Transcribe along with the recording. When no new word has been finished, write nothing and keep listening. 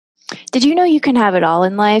Did you know you can have it all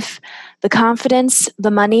in life? The confidence,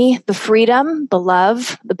 the money, the freedom, the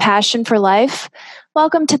love, the passion for life?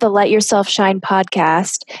 Welcome to the Let Yourself Shine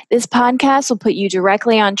podcast. This podcast will put you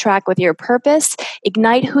directly on track with your purpose,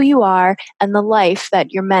 ignite who you are, and the life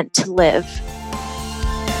that you're meant to live.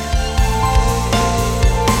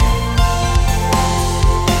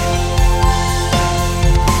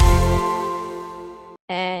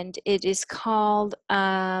 And it is called,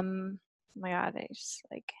 oh my God, am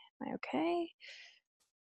I okay?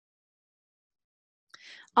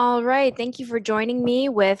 All right. Thank you for joining me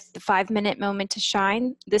with the 5-minute moment to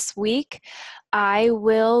shine this week. I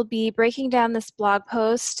will be breaking down this blog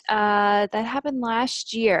post that happened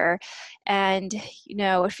last year. And,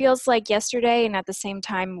 it feels like yesterday and at the same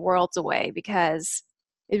time worlds away because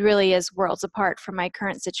it really is worlds apart from my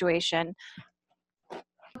current situation.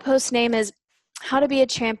 The post name is How to Be a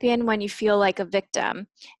Champion When You Feel Like a Victim.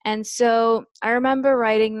 And so I remember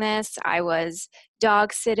writing this. I was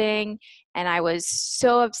dog sitting and I was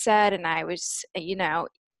so upset and I was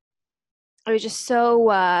just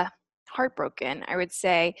so heartbroken, I would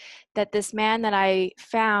say, that this man that I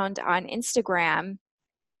found on Instagram,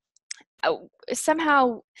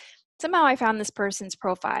 somehow I found this person's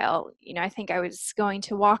profile. I think I was going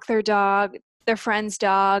to walk their friend's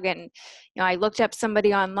dog, and I looked up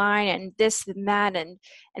somebody online and this and that, and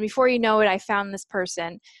before you know it, I found this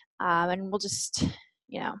person, and we'll just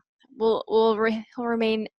he'll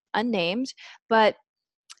remain unnamed, but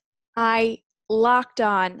I locked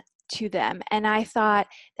on to them, and I thought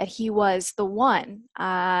that he was the one.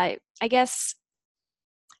 I guess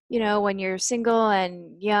when you're single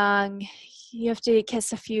and young, you have to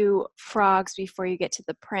kiss a few frogs before you get to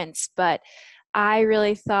the prince. But I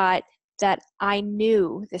really thought that I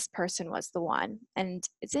knew this person was the one. And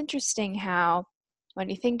it's interesting how when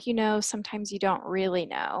you think you know, sometimes you don't really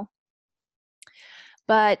know.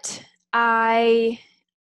 But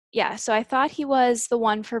so I thought he was the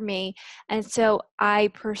one for me. And so I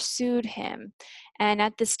pursued him. And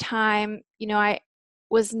at this time, I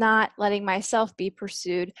was not letting myself be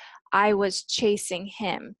pursued. I was chasing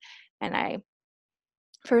him. And I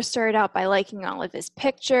first started out by liking all of his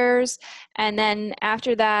pictures. And then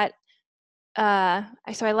after that,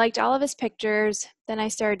 so I liked all of his pictures. Then I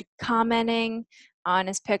started commenting on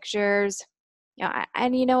his pictures.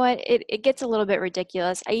 And you know what? It gets a little bit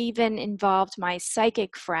ridiculous. I even involved my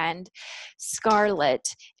psychic friend,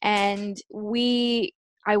 Scarlett, and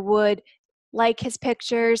I would like his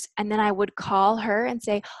pictures, and then I would call her and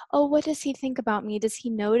say, "Oh, what does he think about me? Does he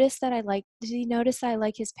notice that I like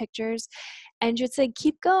his pictures?" And she'd say,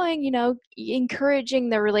 "Keep going," encouraging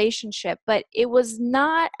the relationship. But it was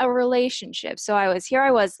not a relationship. So I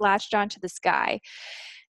was latched onto this guy.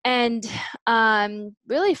 And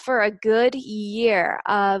really for a good year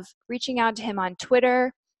of reaching out to him on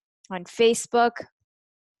Twitter, on Facebook,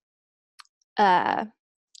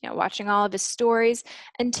 watching all of his stories,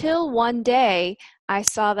 until one day I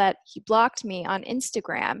saw that he blocked me on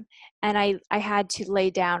Instagram, and I had to lay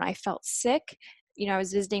down. I felt sick. I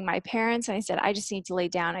was visiting my parents, and I said, I just need to lay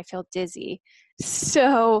down. I feel dizzy.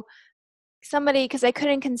 So because I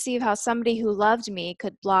couldn't conceive how somebody who loved me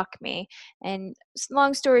could block me. And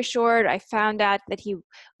long story short, I found out that he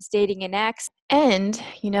was dating an ex. And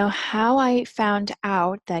how I found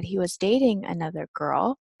out that he was dating another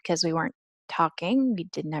girl, because we weren't talking, we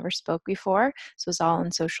never spoke before, so it was all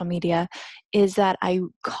on social media, is that I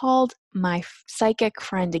called my psychic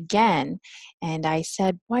friend again and I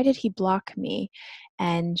said, "Why did he block me?"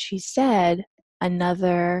 And she said,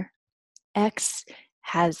 "Another ex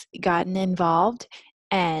has gotten involved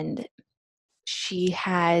and she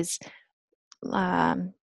has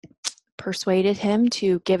persuaded him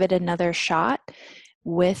to give it another shot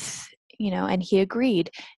and he agreed.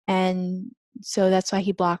 And so that's why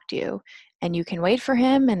he blocked you. And you can wait for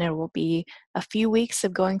him, and it will be a few weeks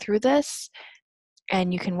of going through this,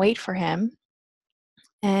 and you can wait for him.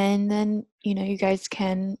 And then, you guys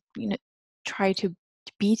can, try to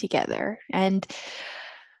be together." And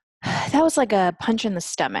that was like a punch in the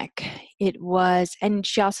stomach. It was, and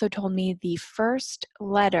she also told me the first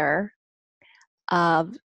letter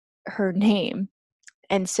of her name.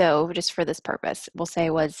 And so just for this purpose, we'll say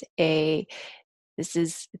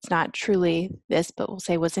it's not truly this, but we'll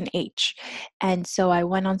say was an H. And so I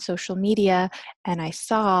went on social media and I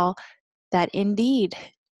saw that indeed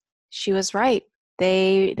she was right.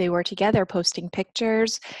 They were together posting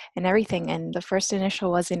pictures and everything, and the first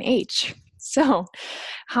initial was an H. So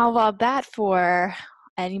how about that for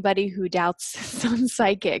anybody who doubts some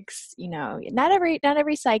psychics? Not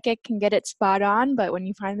every psychic can get it spot on, but when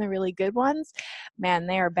you find the really good ones, man,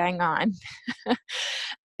 they are bang on.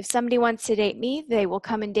 If somebody wants to date me, they will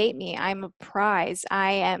come and date me. I'm a prize.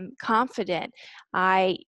 I am confident.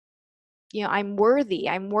 I'm worthy.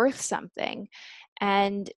 I'm worth something.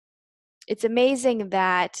 And it's amazing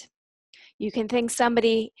that you can think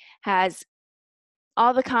somebody has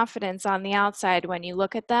all the confidence on the outside when you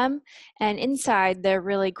look at them, and inside they're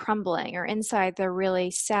really crumbling, or inside they're really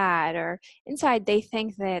sad, or inside they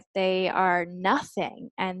think that they are nothing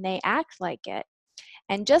and they act like it.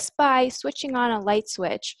 And just by switching on a light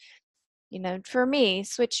switch, for me,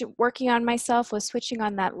 working on myself was switching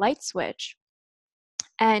on that light switch.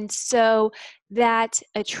 And so that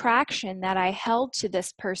attraction that I held to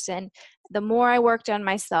this person, the more I worked on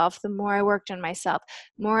myself, the more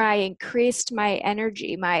I increased my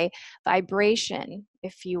energy, my vibration,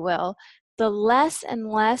 if you will, the less and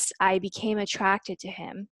less I became attracted to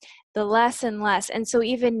him, the less and less. And so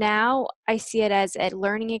even now, I see it as a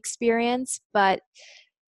learning experience, but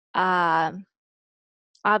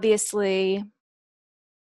obviously,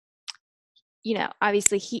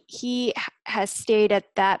 obviously he has stayed at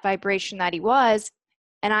that vibration that he was,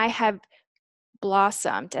 and I have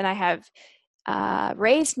blossomed, and I have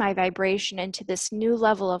raised my vibration into this new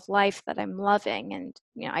level of life that I'm loving. And,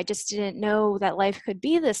 I just didn't know that life could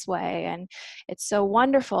be this way. And it's so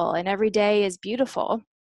wonderful, and every day is beautiful.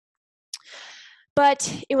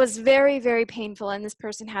 But it was very, very painful. And this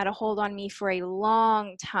person had a hold on me for a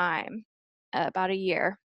long time, about a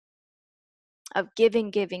year of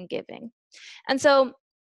giving. And so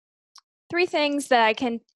three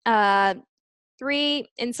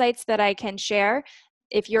insights that I can share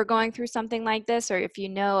if you're going through something like this, or if you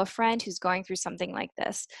know a friend who's going through something like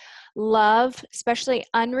this. Love, especially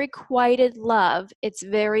unrequited love, it's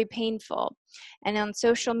very painful. And on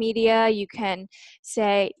social media, you can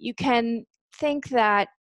think that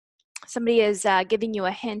somebody is giving you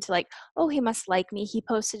a hint, like, oh, he must like me. He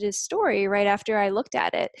posted his story right after I looked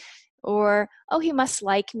at it. Or, oh, he must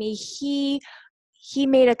like me. He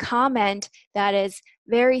made a comment that is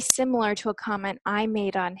very similar to a comment I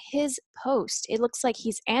made on his post. It looks like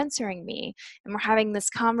he's answering me, and we're having this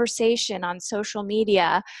conversation on social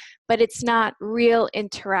media, but it's not real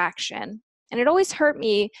interaction. And it always hurt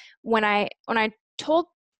me when I told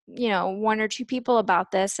one or two people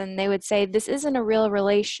about this, and they would say, this isn't a real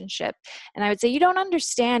relationship. And I would say, you don't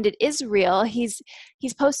understand, it is real. He's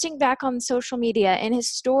posting back on social media in his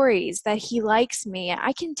stories that he likes me.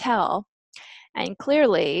 I can tell. And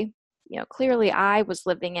clearly I was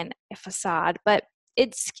living in a facade. But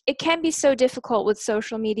it can be so difficult with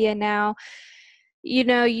social media now.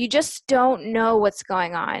 You just don't know what's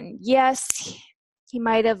going on. Yes, he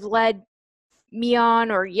might have led me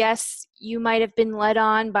on, or yes, you might have been led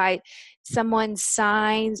on by someone's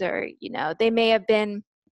signs, or they may have been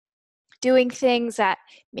doing things that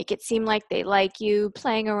make it seem like they like you,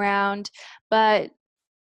 playing around. But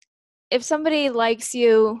if somebody likes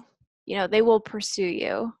you, they will pursue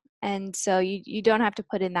you. And so you don't have to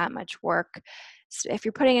put in that much work. So if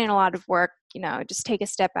you're putting in a lot of work, just take a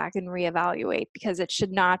step back and reevaluate, because it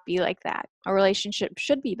should not be like that. A relationship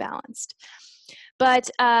should be balanced. But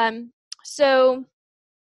so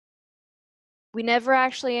we never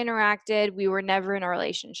actually interacted. We were never in a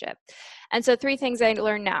relationship. And so 3 things I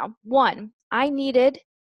learned now. 1, I needed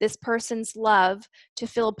this person's love to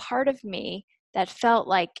feel a part of me that felt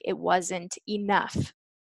like it wasn't enough.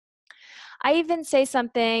 I even say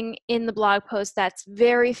something in the blog post that's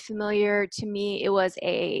very familiar to me. It was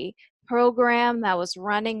a program that was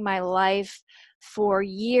running my life for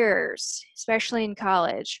years, especially in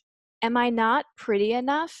college. Am I not pretty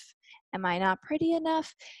enough? Am I not pretty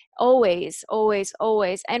enough? Always, always,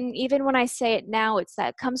 always. And even when I say it now, it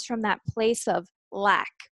comes from that place of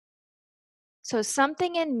lack. So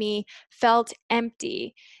something in me felt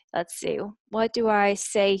empty. Let's see, what do I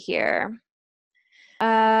say here?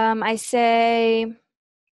 I say,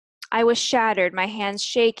 I was shattered, my hands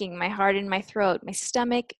shaking, my heart in my throat, my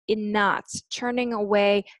stomach in knots, churning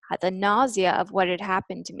away at the nausea of what had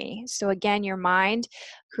happened to me. So again, your mind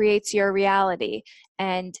creates your reality.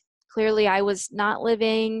 And clearly I was not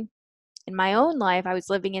living in my own life. I was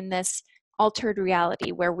living in this altered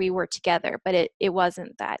reality where we were together, but it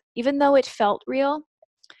wasn't that. Even though it felt real,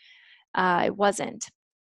 it wasn't.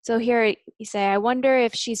 So here you say, I wonder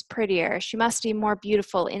if she's prettier. She must be more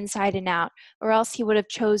beautiful inside and out, or else he would have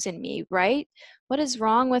chosen me, right? What is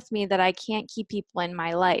wrong with me that I can't keep people in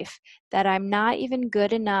my life, that I'm not even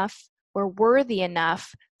good enough or worthy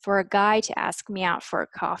enough for a guy to ask me out for a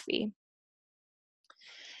coffee?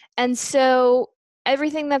 And so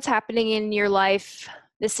everything that's happening in your life,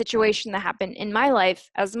 this situation that happened in my life,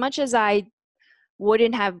 as much as I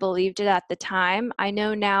wouldn't have believed it at the time, I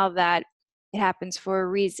know now that It happens for a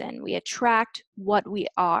reason. We attract what we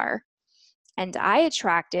are. And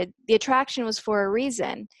the attraction was for a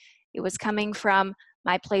reason. It was coming from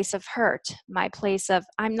my place of hurt, my place of,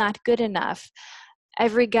 I'm not good enough.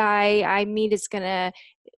 Every guy I meet is going to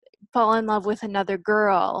fall in love with another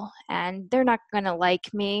girl, and they're not going to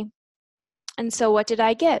like me. And so what did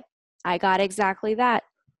I get? I got exactly that.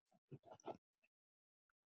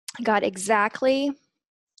 I got exactly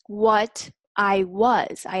what I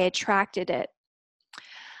was. I attracted it.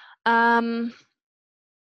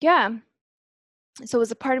 Yeah. So it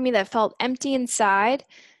was a part of me that felt empty inside,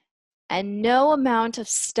 and no amount of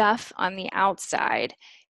stuff on the outside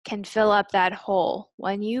can fill up that hole.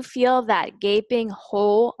 When you feel that gaping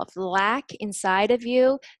hole of lack inside of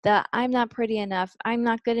you, the I'm not pretty enough, I'm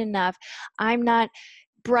not good enough, I'm not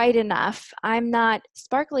bright enough, I'm not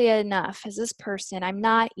sparkly enough as this person, I'm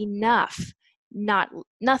not enough, not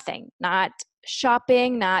nothing, not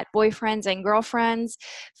shopping, not boyfriends and girlfriends,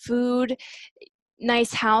 food,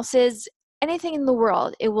 nice houses, anything in the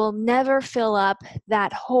world, it will never fill up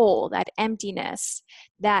that hole, that emptiness,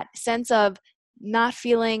 that sense of not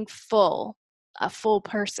feeling full, a full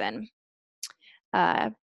person.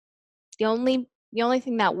 The only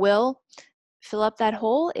thing that will fill up that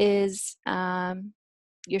hole is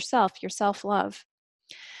yourself, your self-love.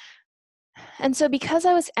 And so because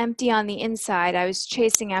I was empty on the inside, I was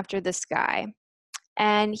chasing after this guy.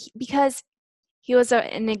 And because he was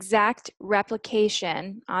an exact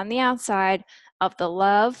replication on the outside of the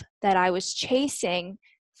love that I was chasing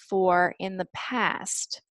for in the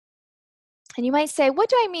past. And you might say, what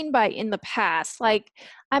do I mean by in the past? Like,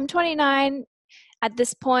 I'm 29 at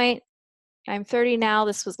this point, I'm 30 now,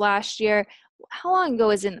 this was last year. How long ago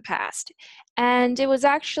is in the past? And it was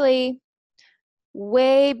actually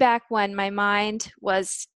way back when my mind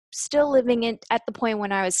was still living at the point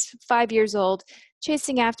when I was 5 years old,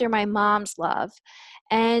 chasing after my mom's love.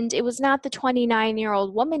 And it was not the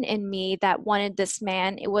 29-year-old woman in me that wanted this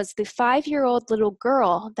man. It was the 5-year-old little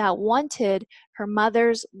girl that wanted her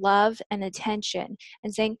mother's love and attention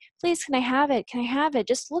and saying, please, can I have it? Can I have it?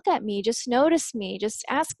 Just look at me. Just notice me. Just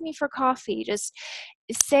ask me for coffee. Just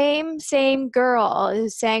same girl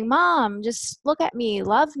who's saying, Mom, just look at me.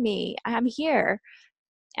 Love me. I'm here.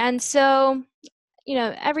 And so,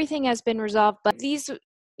 everything has been resolved, but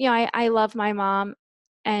I love my mom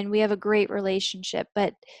and we have a great relationship,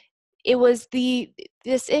 but it was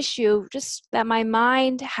this issue just that my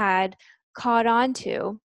mind had caught on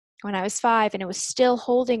to when I was 5, and it was still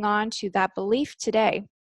holding on to that belief today.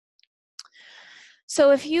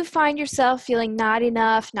 So if you find yourself feeling not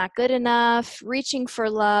enough, not good enough, reaching for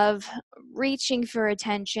love, reaching for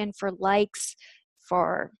attention, for likes,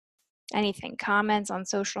 for anything, comments on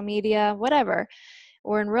social media, whatever,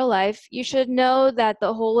 or in real life, you should know that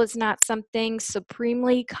the hole is not something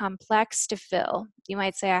supremely complex to fill. You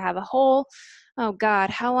might say, I have a hole. Oh God,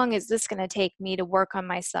 how long is this going to take me to work on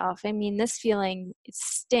myself? I mean, this feeling, it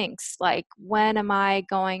stinks. Like, when am I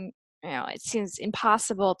going, it seems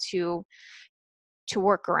impossible to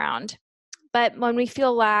work around. But when we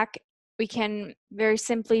feel lack, we can very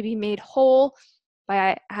simply be made whole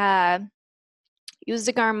by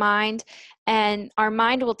using our mind, and our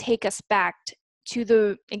mind will take us back to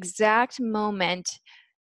the exact moment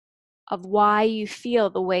of why you feel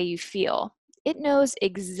the way you feel. It knows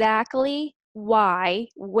exactly why,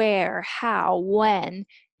 where, how, when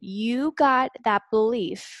you got that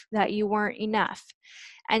belief that you weren't enough.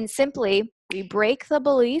 And simply, we break the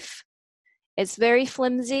belief. It's very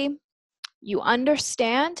flimsy. You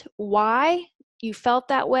understand why you felt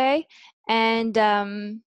that way,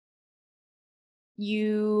 and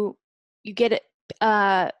you get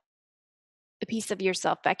a piece of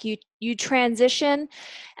yourself back. You transition,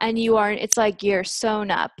 and it's like you're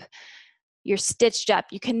sewn up, you're stitched up.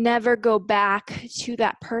 You can never go back to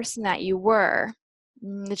that person that you were.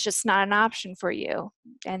 It's just not an option for you.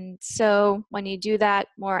 And so when you do that,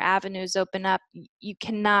 more avenues open up. You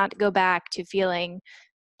cannot go back to feeling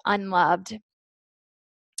unloved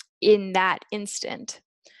in that instant.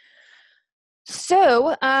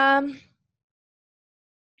 So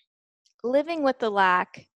living with the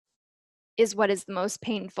lack is what is the most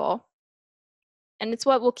painful. And it's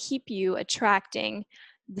what will keep you attracting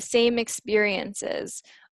the same experiences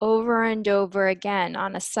over and over again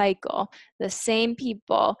on a cycle. The same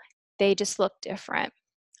people, they just look different.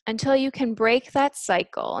 Until you can break that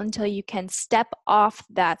cycle, until you can step off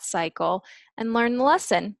that cycle and learn the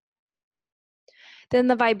lesson. Then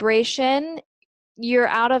the vibration, you're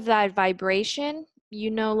out of that vibration. You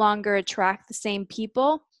no longer attract the same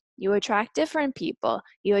people. You attract different people.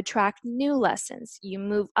 You attract new lessons. You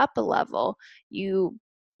move up a level. You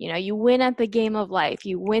You win at the game of life.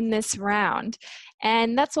 You win this round.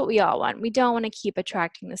 And that's what we all want. We don't want to keep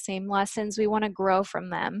attracting the same lessons. We want to grow from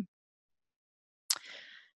them.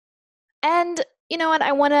 And you know what?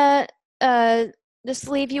 I want to just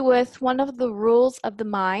leave you with one of the rules of the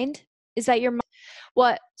mind is that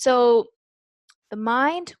so the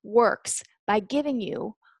mind works by giving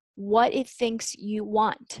you what it thinks you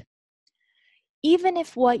want. Even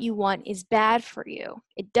if what you want is bad for you,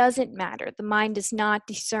 it doesn't matter. The mind does not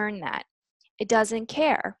discern that. It doesn't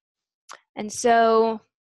care. And so,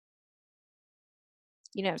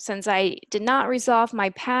 since I did not resolve my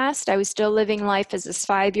past, I was still living life as this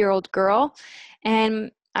 5-year-old girl,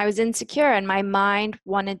 and I was insecure, and my mind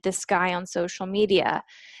wanted this guy on social media.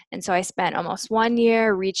 And so I spent almost 1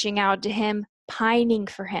 year reaching out to him, pining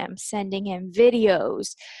for him, sending him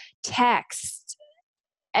videos, texts,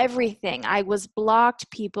 everything. I was blocked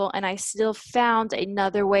people, and I still found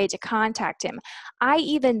another way to contact him. I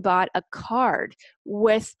even bought a card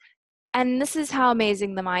and this is how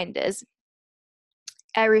amazing the mind is.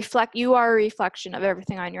 You are a reflection of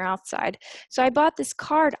everything on your outside. So I bought this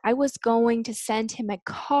card. I was going to send him a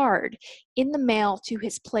card in the mail to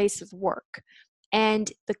his place of work.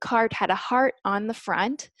 And the card had a heart on the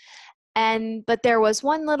front, but there was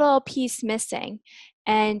one little piece missing.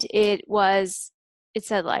 And it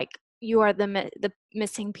said like, you are the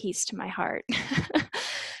missing piece to my heart.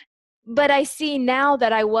 But I see now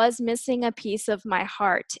that I was missing a piece of my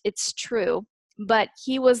heart. It's true. But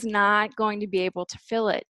he was not going to be able to fill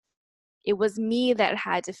it. It was me that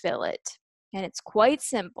had to fill it. And it's quite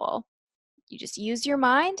simple. You just use your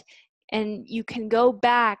mind, and you can go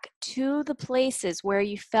back to the places where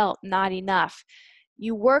you felt not enough.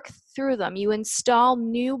 You work through them. You install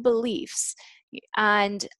new beliefs.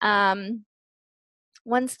 And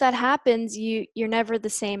once that happens, you're never the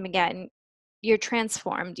same again. You're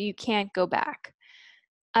transformed. You can't go back.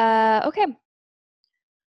 Okay.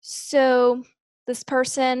 So this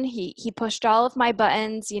person, he pushed all of my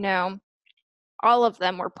buttons, all of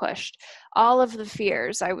them were pushed. All of the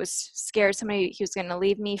fears. I was scared he was going to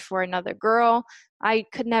leave me for another girl. I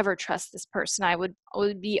could never trust this person. I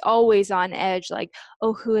would be always on edge, like,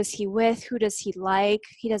 oh, who is he with? Who does he like?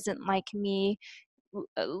 He doesn't like me.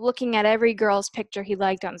 Looking at every girl's picture he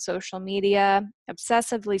liked on social media,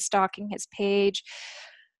 obsessively stalking his page.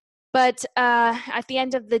 But at the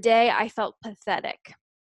end of the day, I felt pathetic.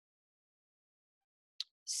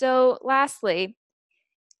 So lastly,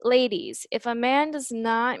 ladies, if a man does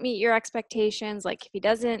not meet your expectations, like if he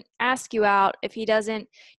doesn't ask you out, if he doesn't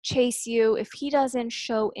chase you, if he doesn't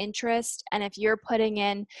show interest, and if you're putting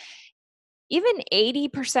in even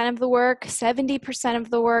 80% of the work, 70% of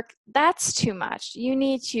the work, that's too much. You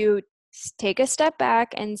need to take a step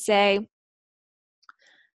back and say,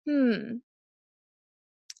 is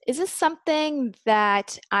this something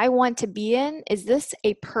that I want to be in? Is this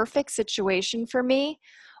a perfect situation for me?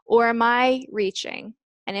 Or am I reaching?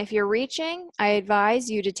 And if you're reaching, I advise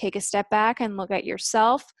you to take a step back and look at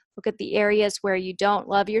yourself, look at the areas where you don't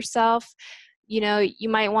love yourself. You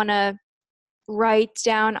might want to write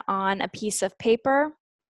down on a piece of paper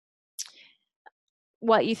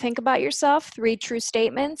what you think about yourself, 3 true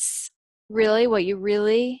statements, really what you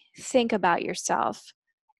really think about yourself,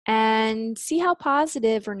 and see how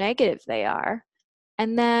positive or negative they are.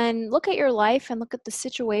 And then look at your life and look at the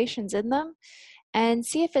situations in them and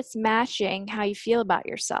see if it's matching how you feel about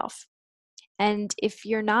yourself. And if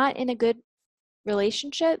you're not in a good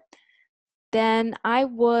relationship, then I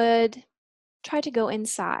would try to go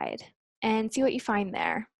inside and see what you find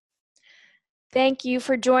there. Thank you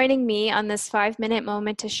for joining me on this 5-minute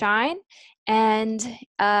moment to shine. And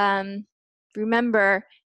remember,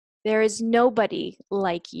 there is nobody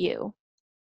like you.